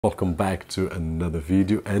Welcome back to another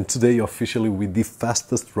video, and today officially with the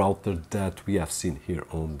fastest router that we have seen here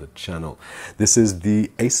on the channel. This is the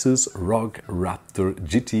Asus ROG Rapture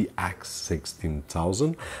GT-AXE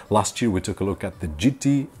 16000. Last year we took a look at the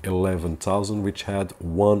GT-11000, which had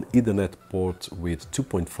one Ethernet port with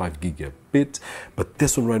 2.5 gigabit, but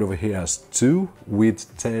this one right over here has two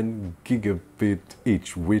with 10 gigabit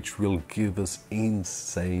each, which will give us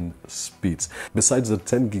insane speeds. Besides the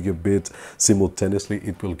 10 gigabit simultaneously,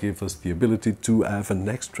 it will give us the ability to have an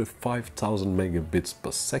extra 5000 megabits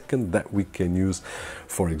per second that we can use,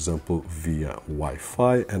 for example, via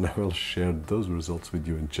Wi-Fi, and I will share those results with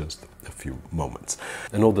you in just a few moments.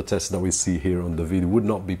 And all the tests that we see here on the video would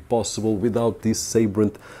not be possible without this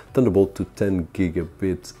Sabrent Thunderbolt to 10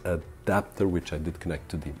 gigabit adapter, which I did connect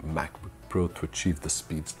to the MacBook Pro to achieve the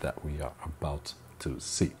speeds that we are about to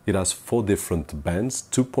see. It has four different bands: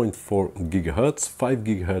 2.4 gigahertz, 5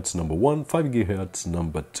 gigahertz number 1, 5 gigahertz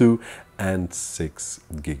number 2, and 6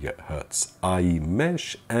 gigahertz IE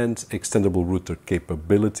mesh and extendable router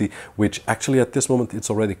capability, which actually at this moment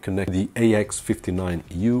it's already connected to the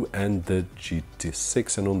AX59U and the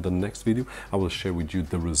GT6. And on the next video I will share with you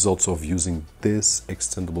the results of using this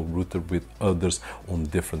extendable router with others on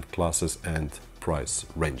different classes and price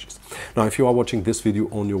ranges. Now, if you are watching this video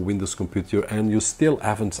on your Windows computer and you still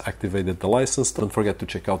haven't activated the license, don't forget to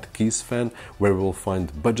check out KeysFan, where we will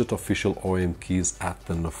find budget official OEM keys at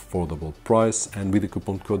an affordable price, and with the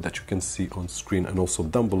coupon code that you can see on screen and also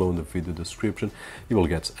down below in the video description, you will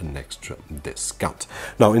get an extra discount.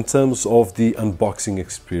 Now, in terms of the unboxing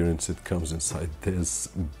experience, it comes inside this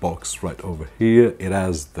box right over here. It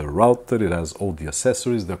has the router, it has all the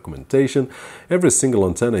accessories, documentation. Every single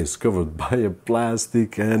antenna is covered by a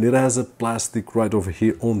plastic, and it has a plastic right over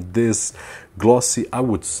here on this glossy, I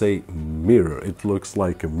would say, mirror. It looks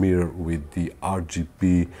like a mirror with the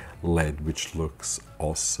RGB LED, which looks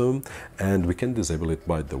awesome, and we can disable it,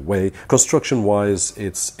 by the way. Construction wise,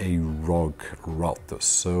 it's a ROG router,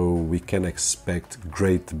 so we can expect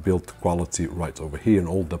great build quality right over here, and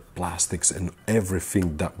all the plastics and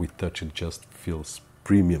everything that we touch, it just feels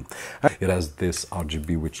premium. It has this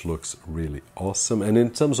RGB, which looks really awesome, and in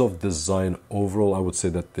terms of design overall, I would say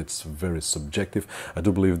that it's very subjective. I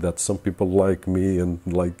do believe that some people like me and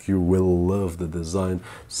like you will love the design.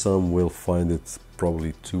 Some will find it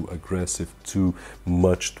probably too aggressive, too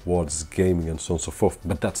much towards gaming and so on and so forth,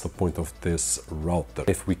 but that's the point of this router.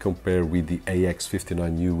 If we compare with the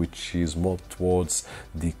AX59U, which is more towards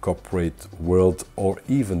the corporate world, or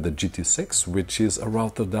even the GT6, which is a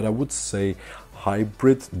router that I would say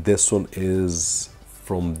hybrid, this one is,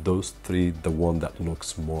 from those three, the one that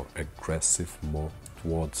looks more aggressive, more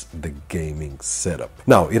towards the gaming setup.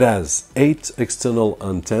 Now, it has 8 external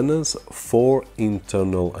antennas, 4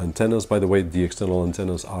 internal antennas. By the way, the external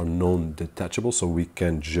antennas are non-detachable, so we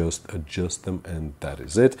can just adjust them, and that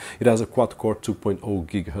is it. It has a quad-core 2.0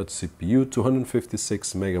 gigahertz CPU,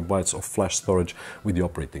 256 megabytes of flash storage with the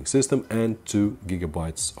operating system, and 2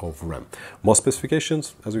 gigabytes of RAM. More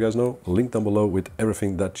specifications, as you guys know, link down below with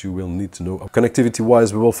everything that you will need to know.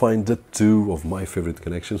 Connectivity-wise, we will find the two of my favorite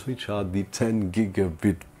connections, which are the 10 gigabit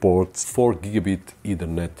ports, 4 gigabit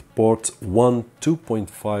Ethernet ports, one 2.5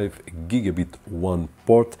 gigabit one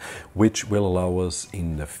port, which will allow us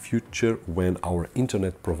in the future, when our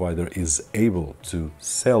internet provider is able to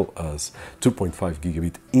sell us 2.5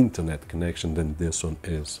 gigabit internet connection, then this one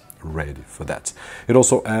is ready for that. It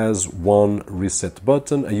also has one reset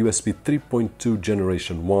button, a USB 3.2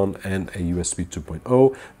 generation 1 and a USB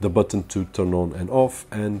 2.0, the button to turn on and off,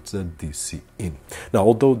 and DC in. Now,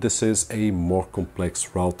 although this is a more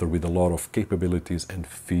complex router with a lot of capabilities and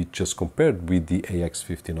features compared with the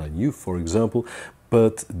AX59U, for example,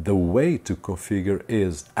 but the way to configure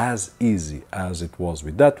is as easy as it was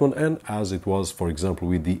with that one, and as it was, for example,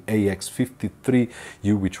 with the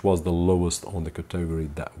AX53U, which was the lowest on the category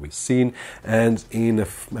that we've seen. And in a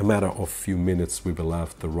matter of few minutes, we will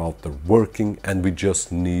have the router working, and we just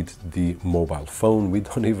need the mobile phone. We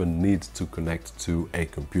don't even need to connect to a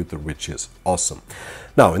computer, which is awesome.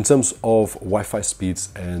 Now, in terms of Wi-Fi speeds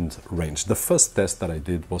and range, the first test that I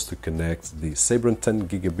did was to connect the Sabrent 10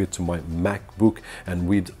 gigabit to my MacBook, and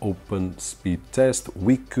with open speed test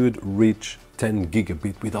we could reach 10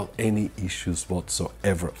 gigabit without any issues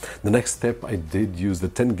whatsoever. The next step, I did use the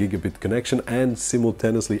 10 gigabit connection and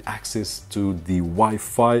simultaneously access to the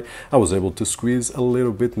Wi-Fi. I was able to squeeze a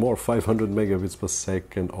little bit more, 500 megabits per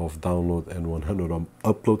second of download and 100 of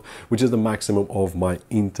upload, which is the maximum of my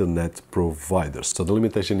internet providers. So the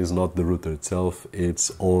limitation is not the router itself,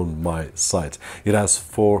 it's on my site. It has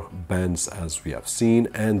 4 bands, as we have seen,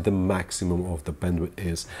 and the maximum of the bandwidth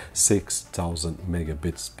is 6000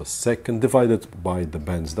 megabits per second divided divided by the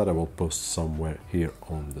bands that I will post somewhere here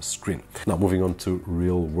on the screen. Now moving on to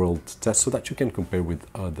real world tests so that you can compare with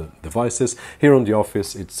other devices. Here on the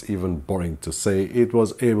office, it's even boring to say, it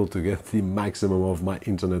was able to get the maximum of my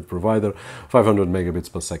internet provider, 500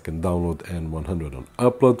 megabits per second download and 100 on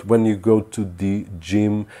upload. When you go to the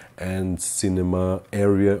gym and cinema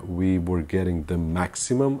area, we were getting the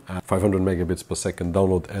maximum at 500 megabits per second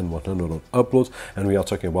download and 100 on upload, and we are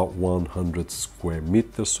talking about 100 square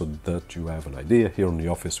meters, so that you have an idea. Here on the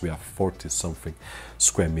office we have 40 something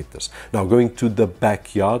square meters. Now going to the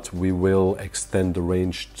backyard, we will extend the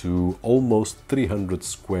range to almost 300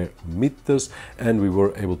 square meters, and we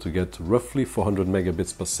were able to get roughly 400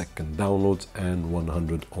 megabits per second download and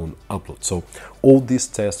 100 on upload. So all these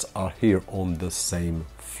tests are here on the same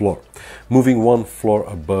floor. Moving one floor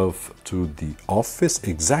above to the office,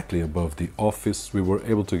 exactly above the office, we were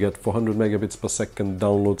able to get 400 megabits per second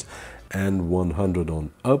download and 100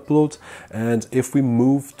 on upload. And if we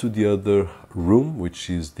move to the other room, which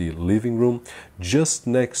is the living room, just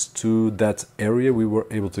next to that area we were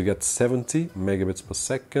able to get 70 megabits per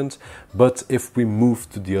second. But if we move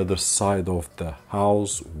to the other side of the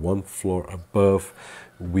house, one floor above,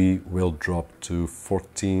 we will drop to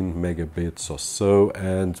 14 megabits or so,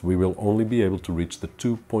 and we will only be able to reach the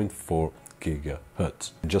 2.4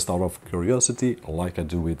 gigahertz. Just out of curiosity, like I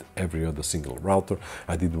do with every other single router,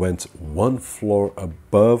 I went one floor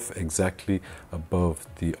above, exactly above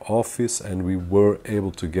the office, and we were able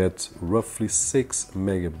to get roughly 6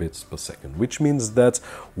 megabits per second, which means that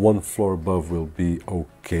one floor above will be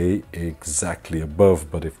okay, exactly above,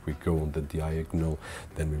 but if we go on the diagonal,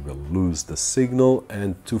 then we will lose the signal,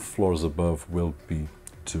 and 2 floors above will be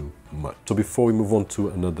too much. So before we move on to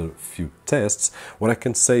another few tests, what I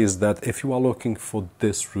can say is that if you are looking for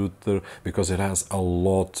this router because it has a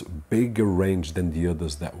lot bigger range than the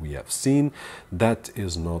others that we have seen, that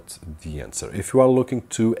is not the answer. If you are looking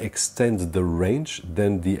to extend the range,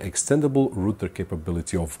 then the extendable router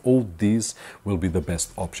capability of all these will be the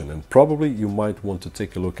best option, and probably you might want to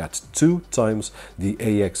take a look at 2 times the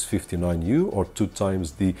AX59U or 2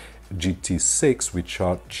 times the GT6, which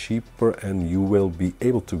are cheaper, and you will be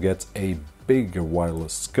able to get a bigger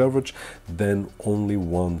wireless coverage than only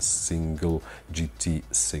one single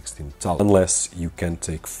GT16000, unless you can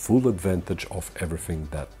take full advantage of everything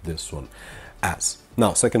that this one has.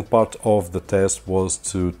 Now, second part of the test was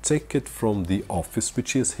to take it from the office,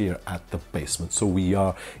 which is here at the basement. So we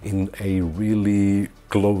are in a really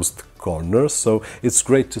closed corner, so it's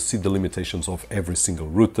great to see the limitations of every single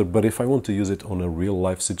router, but if I want to use it on a real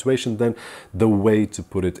life situation, then the way to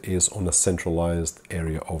put it is on a centralized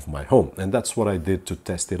area of my home, and that's what I did to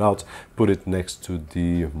test it out. Put it next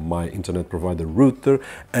to my internet provider router,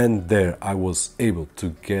 and there I was able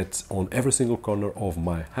to get on every single corner of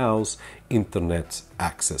my house internet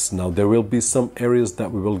access. Now there will be some areas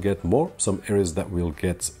that we will get more, some areas that will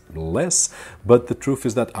get less, but the truth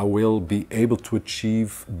is that I will be able to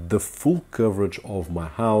achieve the full coverage of my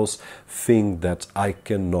house, thing that I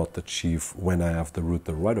cannot achieve when I have the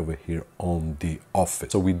router right over here on the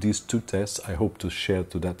office. So with these 2 tests, I hope to share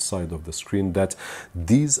to that side of the screen that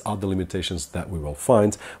these are the limitations that we will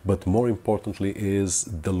find, but more importantly is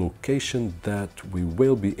the location that we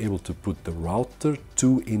will be able to put the router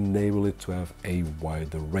to enable it to have a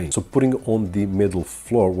wider range. So putting on the middle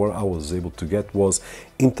floor, what I was able to get was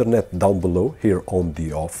internet down below here on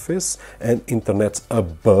the office and internet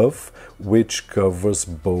above, which covers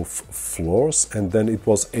both floors, and then it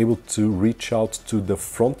was able to reach out to the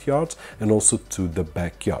front yard and also to the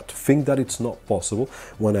backyard, thing that it's not possible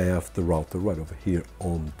when I have the router right over here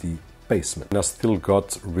on the basement. And I still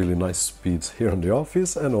got really nice speeds here in the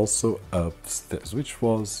office and also upstairs, which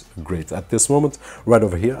was great. At this moment, right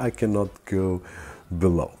over here, I cannot go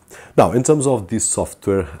below. Now, in terms of the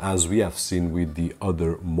software, as we have seen with the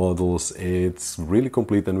other models, it's really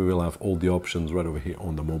complete, and we will have all the options right over here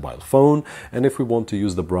on the mobile phone. And if we want to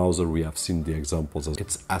use the browser, we have seen the examples.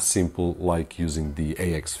 It's as simple like using the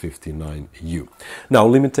AX59U. Now,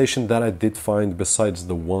 limitation that I did find, besides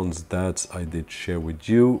the ones that I did share with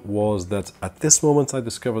you, was that at this moment I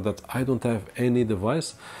discovered that I don't have any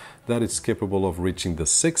device that is capable of reaching the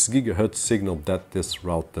 6 gigahertz signal that this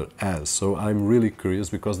router has. So I'm really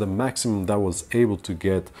curious, because the maximum that I was able to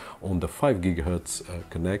get on the 5 gigahertz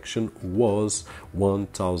connection was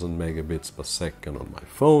 1000 megabits per second on my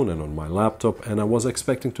phone and on my laptop, and I was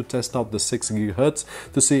expecting to test out the 6 gigahertz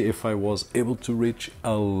to see if I was able to reach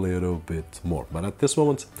a little bit more, but at this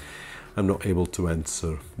moment I'm not able to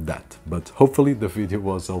answer that. But hopefully the video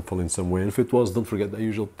was helpful in some way, and if it was, don't forget the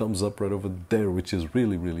usual thumbs up right over there, which is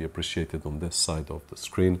really appreciated on this side of the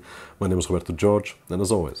screen. My name is Roberto Jorge, and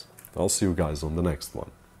as always, I'll see you guys on the next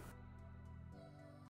one.